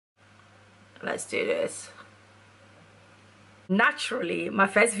Let's do this. Naturally, my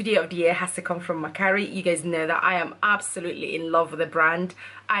first video of the year has to come from Makari. You guys know that I am absolutely in love with the brand.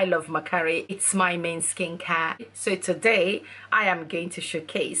 I love Makari. It's my main skincare. So today, I am going to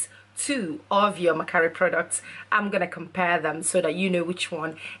showcase 2 of your Makari products. I'm going to compare them so that you know which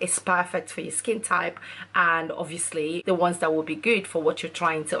one is perfect for your skin type and obviously the ones that will be good for what you're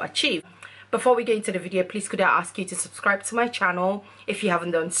trying to achieve. Before we get into the video, please could I ask you to subscribe to my channel if you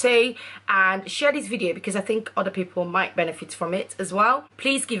haven't done so, and share this video because I think other people might benefit from it as well.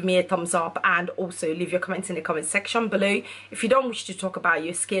 Please give me a thumbs up and also leave your comments in the comment section below. If you don't wish to talk about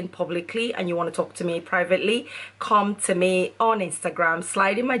your skin publicly and you want to talk to me privately, come to me on Instagram,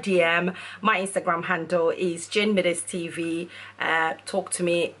 slide in my DM. My Instagram handle is JaneMiddaysTV. Talk to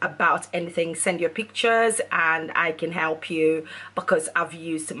me about anything, send your pictures and I can help you because I've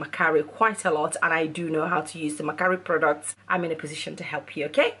used Makari quite a lot and I do know how to use the Makari products. I'm in a position to help you,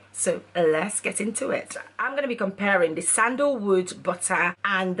 okay? So let's get into it. I'm going to be comparing the Sandalwood Butter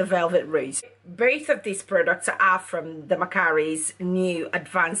and the Velvet Rose. Both of these products are from the Makari's new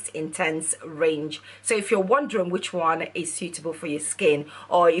Advanced Intense range. So if you're wondering which one is suitable for your skin,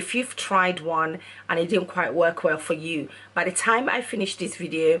 or if you've tried one and it didn't quite work well for you, by the time I finish this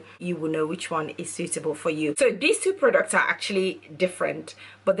video, you will know which one is suitable for you. So these 2 products are actually different,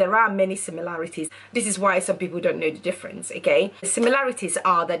 but there are many similarities. This is why some people don't know the difference, okay? The similarities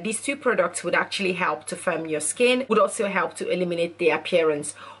are that these 2 products would actually help to firm your skin, would also help to eliminate the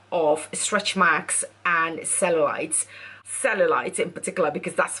appearance of stretch marks and cellulites in particular,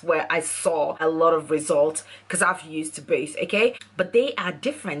 because that's where I saw a lot of results because I've used both, okay? But they are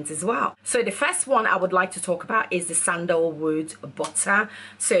different as well. So the first one I would like to talk about is the Sandalwood Butter.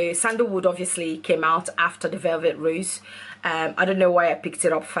 So Sandalwood obviously came out after the Velvet Rose. I don't know why I picked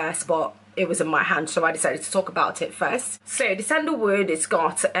it up first, but it was in my hand, so I decided to talk about it first. So the Sandalwood, it's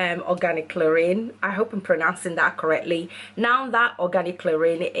got organic chlorine. I hope I'm pronouncing that correctly. Now that organic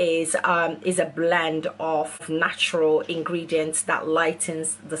chlorine is a blend of natural ingredients that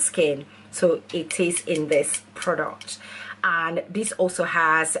lightens the skin. So it is in this product. And this also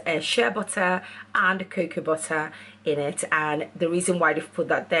has shea butter and cocoa butter in it, and the reason why they've put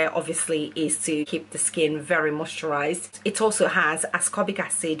that there obviously is to keep the skin very moisturized. It also has ascorbic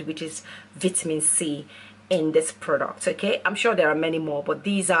acid, which is vitamin C in this product, okay? I'm sure there are many more, but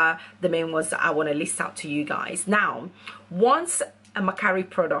these are the main ones that I want to list out to you guys. Now, once a Makari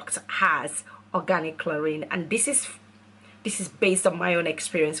product has organic chlorine, and this is based on my own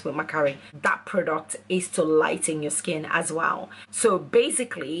experience with Makari, that product is to lighten your skin as well. So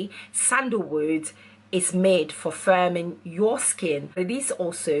basically, Sandalwood is made for firming your skin. It is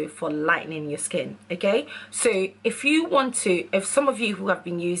also for lightening your skin, okay? So if some of you who have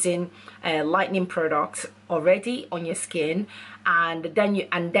been using lightening products already on your skin, and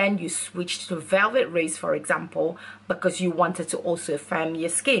then you switched to Velvet Rose, for example, because you wanted to also firm your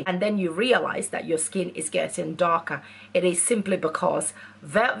skin, and then you realize that your skin is getting darker, it is simply because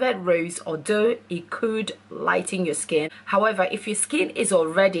Velvet Rose, although it could lighten your skin, however, if your skin is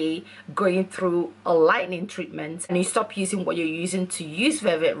already going through a lightening treatment and you stop using what you're using to use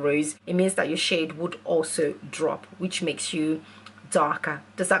Velvet Rose, it means that your shade would also drop, which makes you darker.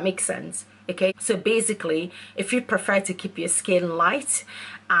 Does that make sense? Okay, so basically, if you prefer to keep your skin light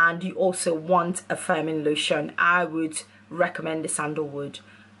and you also want a firming lotion, I would recommend the Sandalwood.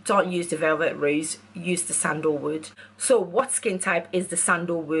 Don't use the Velvet Rose, use the Sandalwood. So what skin type is the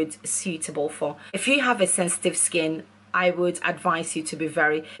Sandalwood suitable for? If you have a sensitive skin, I would advise you to be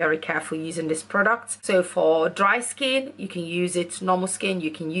very, very careful using this product. So for dry skin, you can use it. Normal skin,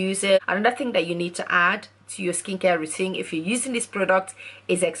 you can use it. Another thing that you need to add to your skincare routine if you're using this product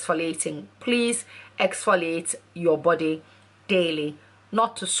is exfoliating. Please exfoliate your body daily,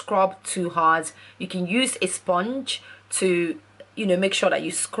 not to scrub too hard. You can use a sponge to make sure that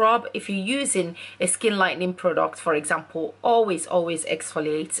you scrub. If you're using a skin lightening product, for example, always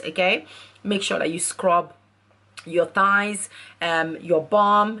exfoliate, okay? Make sure that you scrub your thighs, your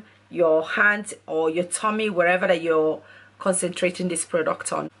bum, your hand, or your tummy, wherever that you're concentrating this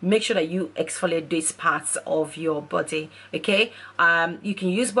product on. Make sure that you exfoliate these parts of your body, okay? You can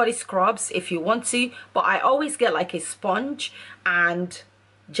use body scrubs if you want to, but I always get like a sponge and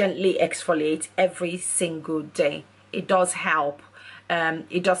gently exfoliate every single day. It does help.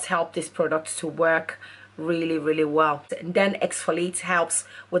 It does help this product to work really well. And then exfoliate helps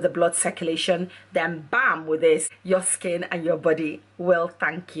with the blood circulation. Then bam, with this, your skin and your body will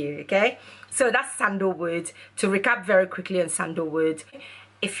thank you, okay? So that's Sandalwood. To recap very quickly on Sandalwood,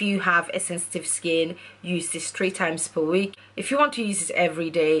 if you have a sensitive skin, use this 3 times per week. If you want to use it every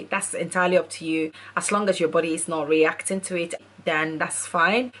day, that's entirely up to you, as long as your body is not reacting to it. then that's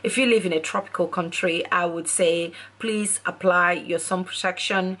fine. If you live in a tropical country, I would say please apply your sun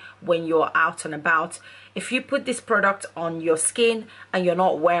protection when you're out and about. If you put this product on your skin and you're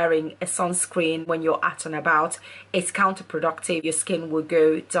not wearing a sunscreen when you're out and about, it's counterproductive. Your skin will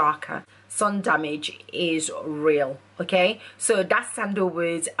go darker. Sun damage is real. Okay, so that's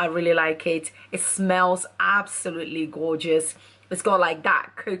Sandalwood. I really like it. It smells absolutely gorgeous. It's got like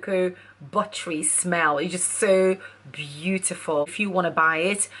that cocoa buttery smell. It's just so beautiful. If you want to buy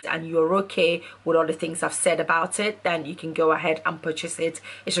it and you're okay with all the things I've said about it, then you can go ahead and purchase it.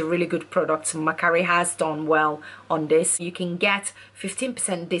 It's a really good product. Makari has done well on this. You can get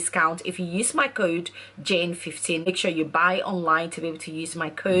 15% discount if you use my code Jane15. Make sure you buy online to be able to use my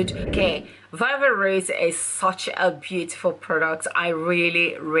code. Okay, Velvet Rose is such a beautiful product. I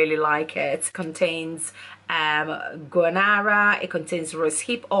really like it. It contains guanara, it contains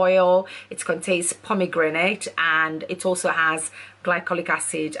rosehip oil, it contains pomegranate, and it also has glycolic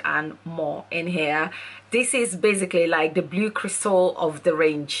acid and more in here. This is basically like the blue crystal of the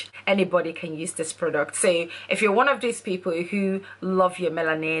range. Anybody can use this product. So if you're one of these people who love your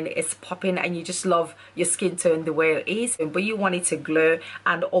melanin, it's popping, and you just love your skin tone the way it is, but you want it to glow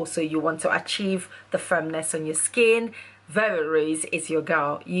and also you want to achieve the firmness on your skin, Velvet Rose is your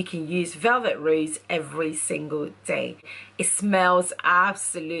girl. You can use Velvet Rose every single day. It smells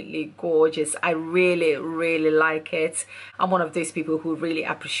absolutely gorgeous. I really like it. I'm one of those people who really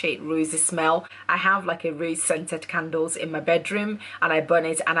appreciate rosy smell. I have like a rose scented candles in my bedroom, and I burn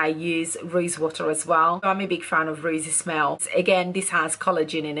it, and I use rose water as well. So I'm a big fan of rosy smell. Again, this has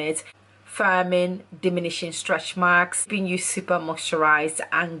collagen in it, firming, diminishing stretch marks, being used super moisturized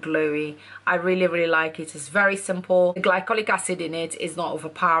and glowy. I really like it. It's very simple. The glycolic acid in it is not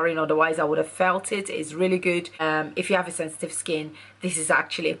overpowering, otherwise I would have felt it. It's really good. If you have a sensitive skin, this is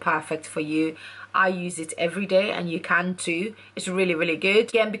actually perfect for you. I use it every day, and you can too. It's really good.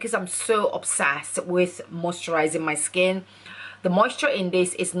 Again, because I'm so obsessed with moisturizing my skin, the moisture in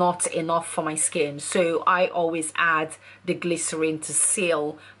this is not enough for my skin, so I always add the glycerin to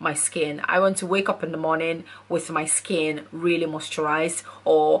seal my skin. I want to wake up in the morning with my skin really moisturized,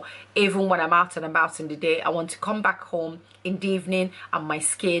 or even when I'm out and about in the day, I want to come back home in the evening and my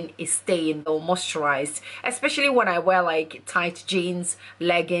skin is staying moisturized, especially when I wear like tight jeans,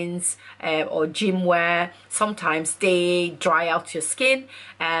 leggings, or gym wear. Sometimes they dry out your skin,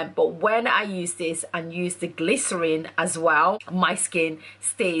 but when I use this and use the glycerin as well, my skin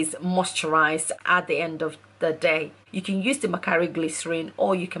stays moisturized at the end of the day. You can use the Makari glycerin,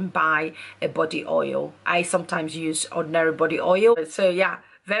 or you can buy a body oil. I sometimes use ordinary body oil. So yeah,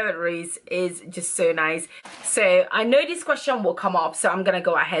 Velvet Rose is just so nice. So I know this question will come up, so I'm gonna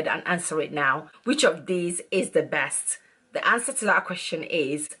go ahead and answer it now. Which of these is the best? The answer to that question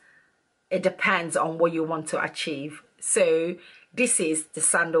is, it depends on what you want to achieve. So this is the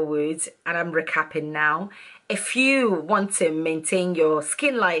Sandalwood, and I'm recapping now. If you want to maintain your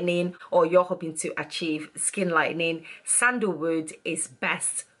skin lightening, or you're hoping to achieve skin lightening, Sandalwood is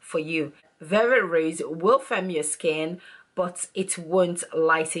best for you. Velvet Rose will firm your skin, but it won't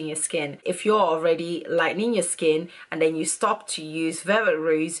lighten your skin. If you're already lightening your skin and then you stop to use Velvet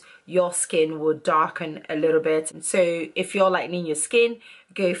Rose, your skin will darken a little bit. So if you're lightening your skin,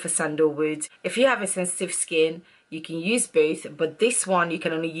 go for Sandalwood. If you have a sensitive skin, you can use both, but this one you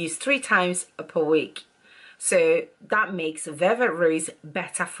can only use 3 times per week. So that makes Velvet Rose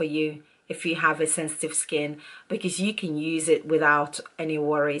better for you if you have a sensitive skin, because you can use it without any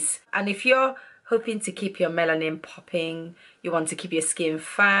worries. And if you're hoping to keep your melanin popping, you want to keep your skin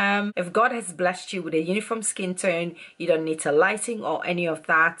firm, if God has blessed you with a uniform skin tone, you don't need to lighten or any of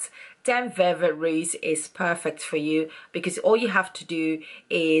that, then Velvet Rose is perfect for you, because all you have to do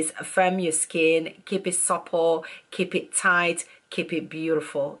is firm your skin, keep it supple, keep it tight, keep it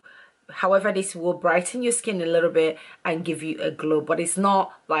beautiful. However, this will brighten your skin a little bit and give you a glow, but it's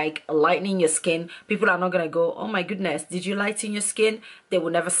not like lightening your skin. People are not gonna go, oh my goodness, did you lighten your skin? They will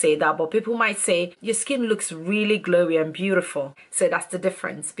never say that, but people might say your skin looks really glowy and beautiful. So that's the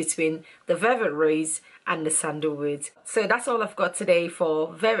difference between the Velvet Rose and the Sandalwood. So that's all I've got today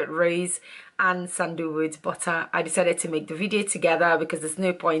for Velvet Rose and Sandalwood butter. I decided to make the video together because there's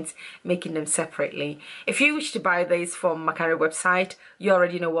no point making them separately. If you wish to buy these from Makari website, you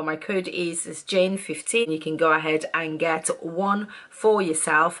already know what my code is. It's Jane15. You can go ahead and get one for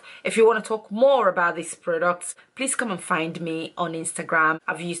yourself. If you want to talk more about these products, please come and find me on Instagram.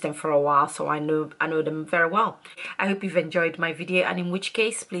 I've used them for a while, so I know them very well. I hope you've enjoyed my video, and in which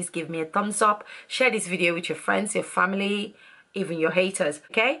case, please give me a thumbs up, share this video with your friends, your family, even your haters.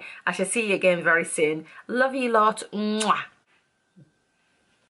 Okay, I shall see you again very soon. Love you lot. Mwah.